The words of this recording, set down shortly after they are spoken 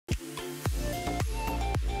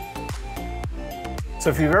So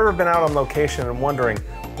if you've ever been out on location and wondering,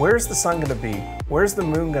 where's the sun gonna be? Where's the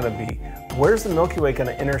moon gonna be? Where's the Milky Way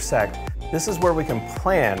gonna intersect? This is where we can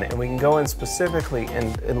plan, and we can go in specifically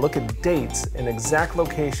and look at dates and exact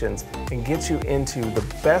locations and get you into the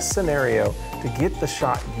best scenario to get the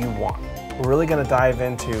shot you want. We're really gonna dive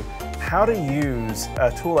into how to use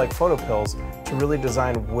a tool like PhotoPills to really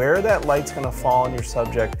design where that light's gonna fall on your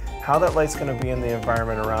subject, how that light's gonna be in the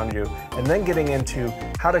environment around you, and then getting into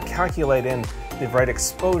how to calculate in the right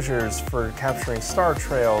exposures for capturing star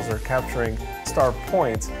trails or capturing star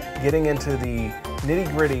points, getting into the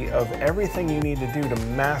nitty-gritty of everything you need to do to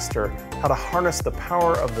master how to harness the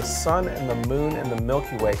power of the sun and the moon and the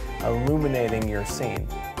Milky Way illuminating your scene.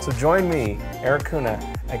 So join me, Erik Kuna,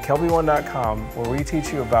 at KelbyOne.com, where we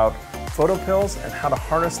teach you about PhotoPills and how to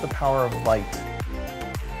harness the power of light.